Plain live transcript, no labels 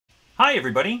Hi,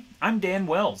 everybody. I'm Dan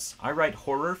Wells. I write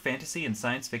horror, fantasy, and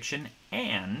science fiction,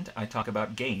 and I talk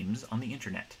about games on the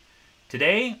internet.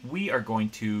 Today, we are going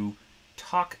to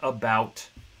talk about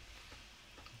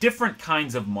different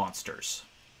kinds of monsters.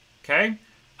 Okay?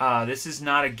 This is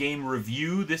not a game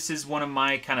review. This is one of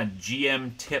my kind of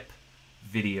GM tip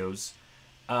videos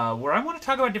where I want to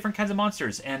talk about different kinds of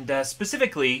monsters. And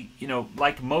specifically,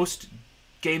 like most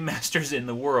game masters in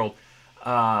the world,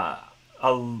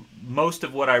 most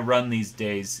of what I run these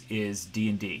days is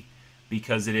D&D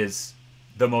because it is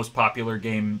the most popular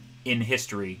game in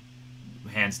history,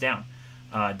 hands down.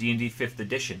 D&D 5th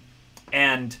edition.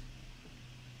 And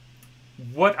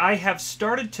what I have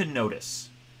started to notice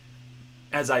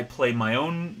as I play my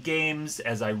own games,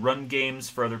 as I run games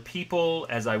for other people,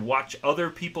 as I watch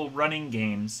other people running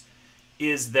games,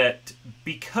 is that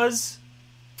because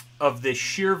of the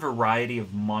sheer variety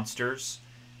of monsters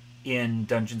in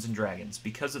Dungeons and Dragons,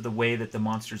 because of the way that the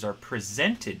monsters are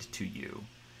presented to you,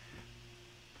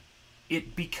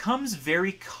 it becomes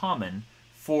very common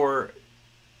for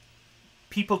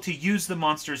people to use the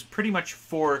monsters pretty much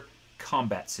for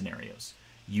combat scenarios.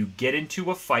 You get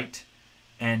into a fight,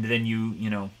 and then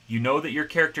you know that your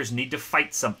characters need to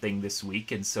fight something this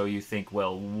week, and so you think,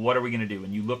 well, what are we going to do?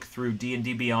 And you look through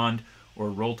D&D Beyond or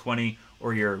Roll20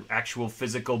 or your actual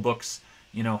physical books,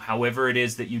 however it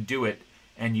is that you do it,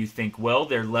 and you think, well,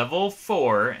 they're level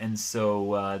 4, and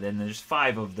so then there's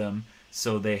 5 of them,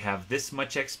 so they have this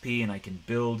much XP, and I can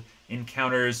build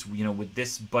encounters, with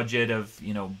this budget of,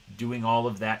 doing all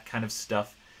of that kind of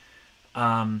stuff.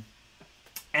 And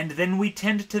then we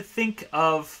tend to think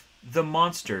of the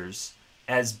monsters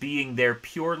as being there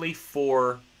purely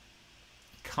for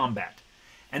combat.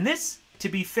 And this, to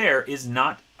be fair, is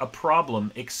not a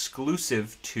problem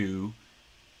exclusive to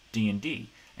D&D.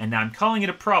 And now I'm calling it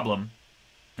a problem,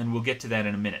 and we'll get to that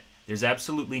in a minute. There's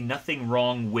absolutely nothing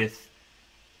wrong with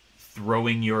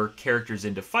throwing your characters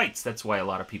into fights. That's why a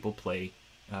lot of people play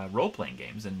role-playing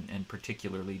games, and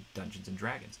particularly Dungeons and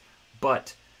Dragons.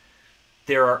 But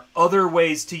there are other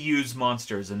ways to use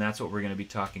monsters, and that's what we're going to be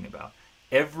talking about.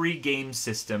 Every game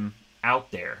system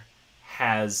out there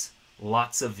has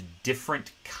lots of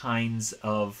different kinds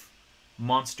of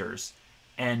monsters,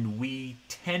 and we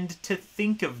tend to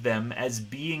think of them as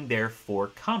being there for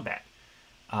combat.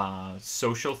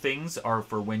 Social things are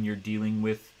for when you're dealing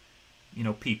with,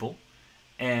 people,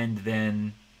 and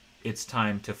then it's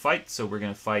time to fight, so we're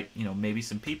going to fight, maybe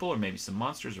some people or maybe some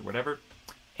monsters or whatever.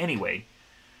 Anyway,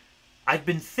 I've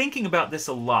been thinking about this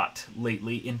a lot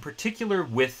lately, in particular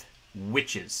with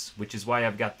witches, which is why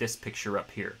I've got this picture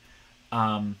up here.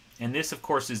 And this, of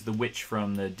course, is the witch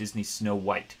from the Disney Snow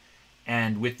White.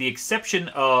 And with the exception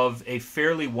of a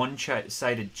fairly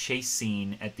one-sided chase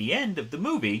scene at the end of the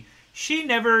movie, she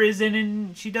never is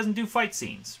she doesn't do fight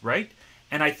scenes, right?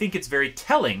 And I think it's very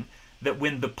telling that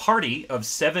when the party of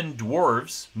 7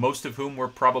 dwarves, most of whom were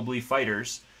probably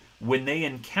fighters, when they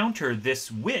encounter this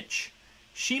witch,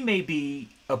 she may be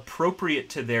appropriate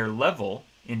to their level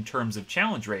in terms of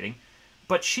challenge rating,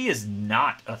 but she is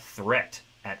not a threat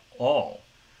at all.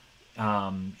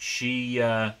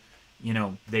 They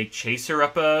chase her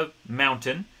up a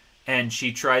mountain, and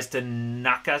she tries to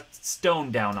knock a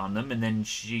stone down on them, and then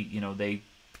they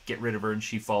get rid of her, and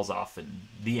she falls off, and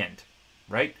the end,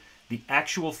 right? The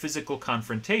actual physical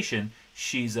confrontation,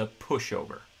 she's a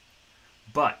pushover.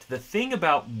 But the thing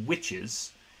about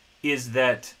witches is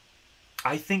that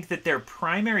I think that their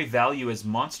primary value as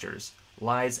monsters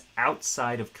lies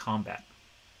outside of combat.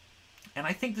 And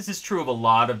I think this is true of a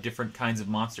lot of different kinds of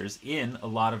monsters in a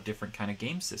lot of different kind of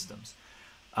game systems.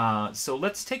 So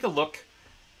let's take a look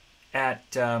at,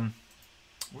 we're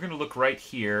going to look right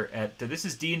here at, this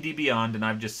is D&D Beyond, and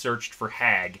I've just searched for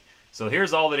hag. So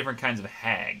here's all the different kinds of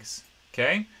hags,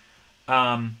 okay?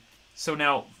 So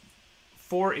now,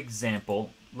 for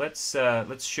example, let's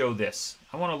show this.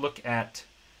 I want to look at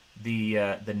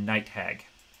the night hag,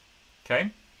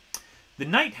 okay? The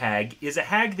night hag is a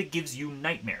hag that gives you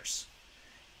nightmares.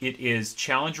 It is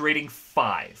challenge rating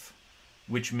 5,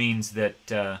 which means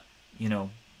that,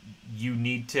 you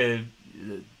need to...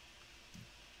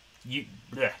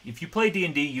 if you play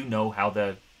D&D, you know how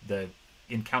the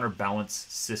encounter balance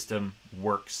system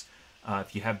works.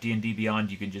 If you have D&D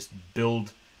Beyond, you can just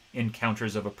build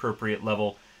encounters of appropriate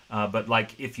level. But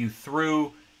like if you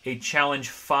threw a challenge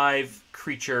 5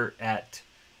 creature at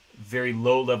very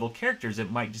low-level characters,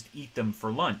 it might just eat them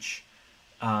for lunch.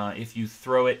 If you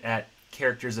throw it at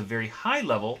characters of very high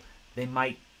level, they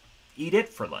might eat it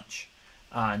for lunch.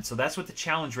 And so that's what the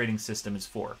challenge rating system is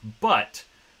for. But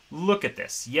look at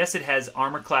this. Yes, it has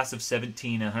armor class of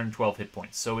 17 and 112 hit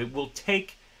points. So it will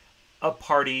take a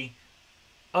party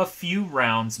a few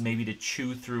rounds maybe to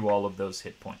chew through all of those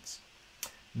hit points.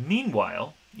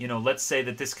 Meanwhile, let's say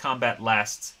that this combat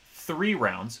lasts 3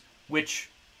 rounds, which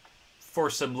for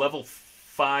some level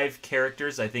 5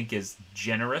 characters I think is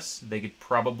generous. They could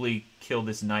probably kill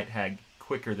this Night Hag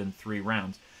quicker than 3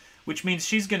 rounds, which means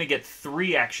she's going to get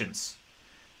 3 actions.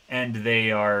 And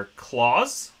they are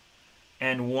claws,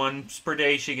 and once per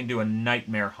day she can do a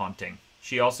nightmare haunting.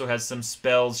 She also has some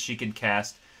spells she can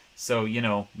cast, so,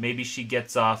 maybe she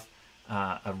gets off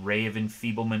a ray of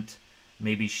enfeeblement.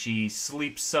 Maybe she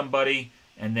sleeps somebody,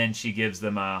 and then she gives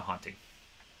them a haunting.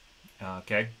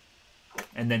 Okay?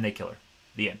 And then they kill her.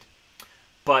 The end.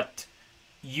 But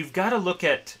you've got to look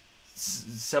at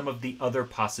some of the other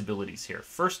possibilities here.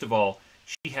 First of all,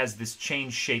 she has this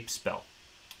change shape spell,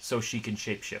 so she can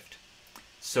shapeshift.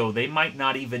 So they might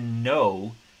not even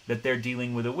know that they're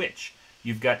dealing with a witch.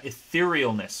 You've got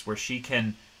etherealness, where she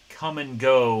can come and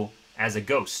go as a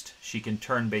ghost. She can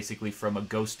turn basically from a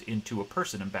ghost into a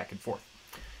person and back and forth.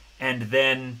 And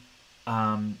then,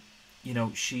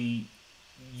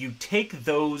 you take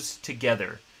those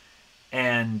together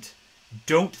and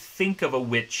don't think of a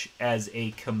witch as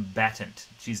a combatant.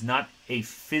 She's not a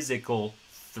physical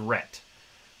threat.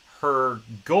 Her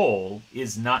goal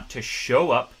is not to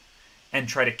show up and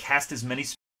try to cast as many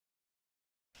spells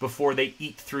before they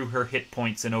eat through her hit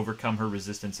points and overcome her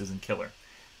resistances and kill her.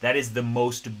 That is the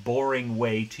most boring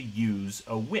way to use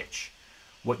a witch.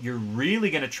 What you're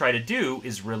really going to try to do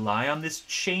is rely on this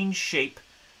change shape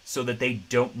so that they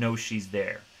don't know she's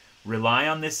there. Rely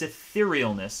on this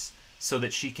etherealness so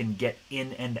that she can get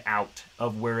in and out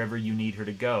of wherever you need her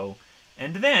to go.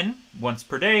 And then, once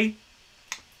per day,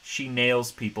 she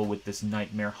nails people with this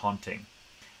nightmare haunting.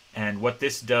 And what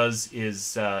this does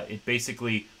is it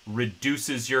basically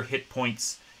reduces your hit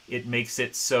points. It makes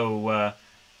it so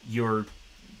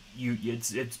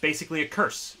it's basically a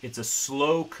curse. It's a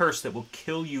slow curse that will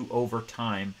kill you over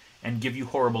time and give you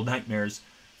horrible nightmares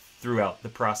throughout the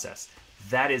process.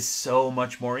 That is so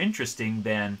much more interesting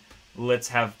than let's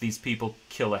have these people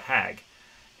kill a hag.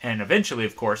 And eventually,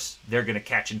 of course, they're going to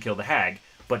catch and kill the hag.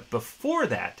 But before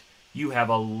that, you have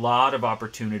a lot of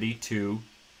opportunity to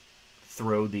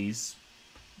throw these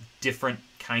different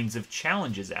kinds of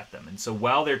challenges at them. And so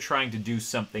while they're trying to do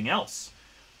something else,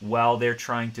 while they're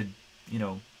trying to,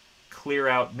 clear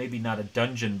out maybe not a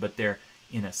dungeon, but they're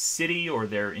in a city or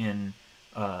they're in,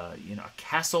 a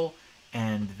castle,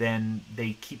 and then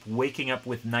they keep waking up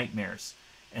with nightmares.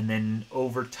 And then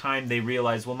over time they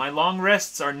realize, well, my long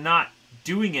rests are not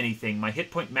doing anything. My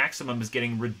hit point maximum is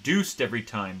getting reduced every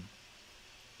time.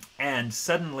 And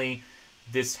suddenly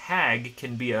this hag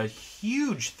can be a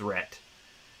huge threat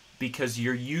because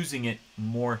you're using it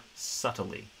more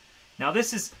subtly. Now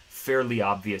this is fairly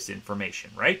obvious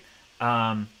information, right?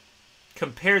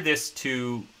 Compare this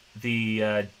to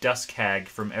the Dusk Hag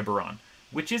from Eberron,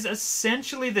 which is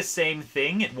essentially the same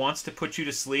thing. It wants to put you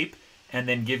to sleep and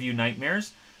then give you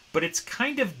nightmares, but it's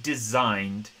kind of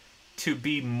designed to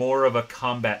be more of a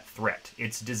combat threat.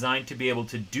 It's designed to be able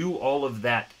to do all of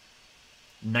that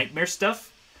nightmare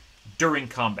stuff during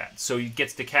combat. So it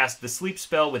gets to cast the sleep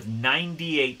spell with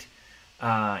 98,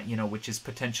 which is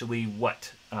potentially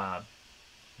what?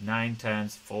 9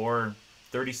 times 4,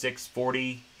 36,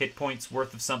 40 hit points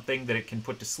worth of something that it can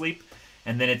put to sleep.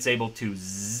 And then it's able to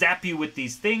zap you with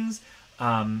these things.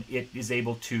 It is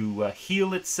able to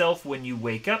heal itself when you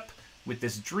wake up with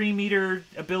this Dream Eater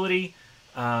ability.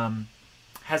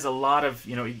 Has a lot of,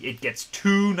 it gets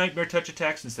 2 Nightmare Touch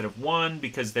attacks instead of 1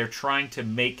 because they're trying to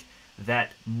make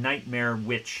that Nightmare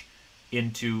Witch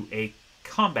into a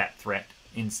combat threat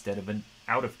instead of an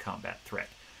out-of-combat threat.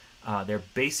 They're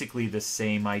basically the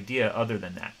same idea other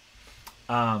than that.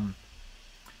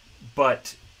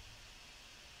 But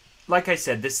like I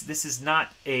said, this is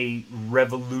not a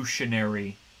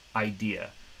revolutionary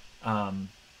idea.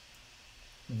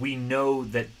 We know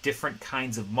that different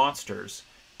kinds of monsters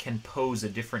can pose a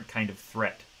different kind of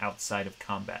threat outside of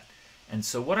combat. And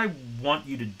so what I want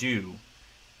you to do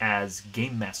as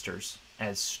game masters,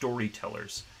 as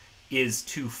storytellers, is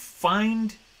to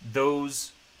find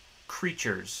those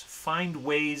creatures, find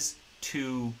ways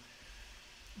to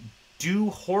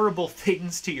do horrible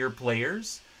things to your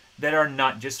players that are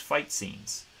not just fight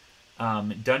scenes.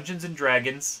 Dungeons &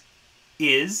 Dragons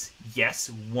is,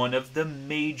 yes, one of the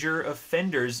major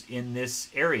offenders in this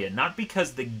area. Not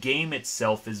because the game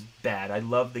itself is bad. I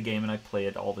love the game and I play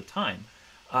it all the time.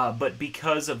 But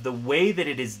because of the way that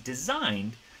it is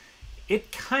designed,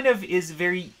 it kind of is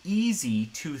very easy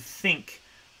to think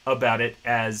about it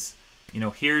as,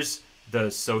 here's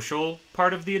the social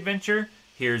part of the adventure,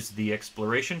 here's the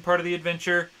exploration part of the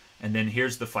adventure, and then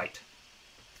here's the fight.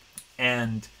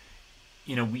 And,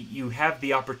 you have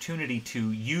the opportunity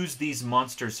to use these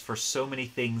monsters for so many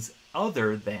things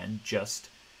other than just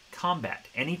combat.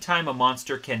 Anytime a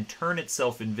monster can turn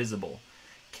itself invisible,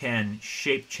 can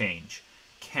shape change,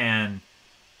 can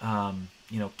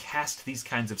cast these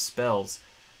kinds of spells,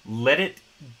 let it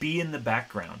be in the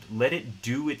background. Let it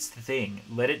do its thing.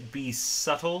 Let it be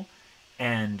subtle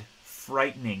and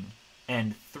frightening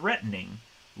and threatening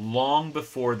long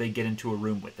before they get into a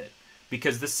room with it.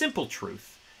 Because the simple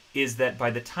truth is that by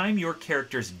the time your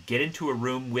characters get into a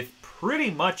room with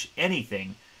pretty much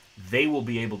anything, they will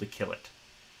be able to kill it.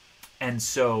 And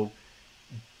so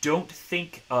don't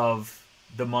think of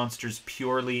the monsters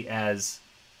purely as,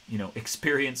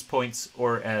 experience points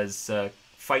or as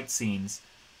fight scenes.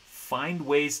 Find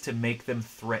ways to make them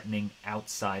threatening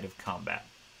outside of combat.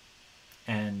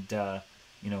 And,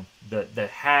 the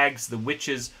hags, the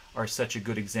witches are such a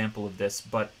good example of this,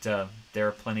 but there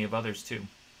are plenty of others too.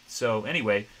 So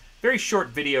anyway, very short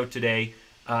video today.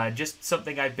 Just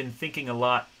something I've been thinking a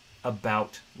lot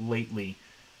about lately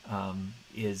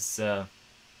is, the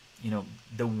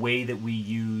way that we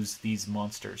use these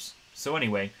monsters. So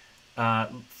anyway,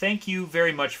 thank you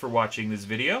very much for watching this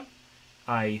video.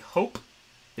 I hope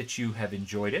that you have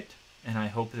enjoyed it, and I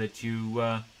hope that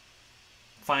you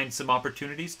find some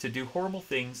opportunities to do horrible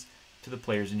things to the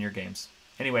players in your games.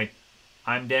 Anyway,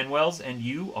 I'm Dan Wells, and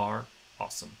you are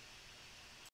awesome.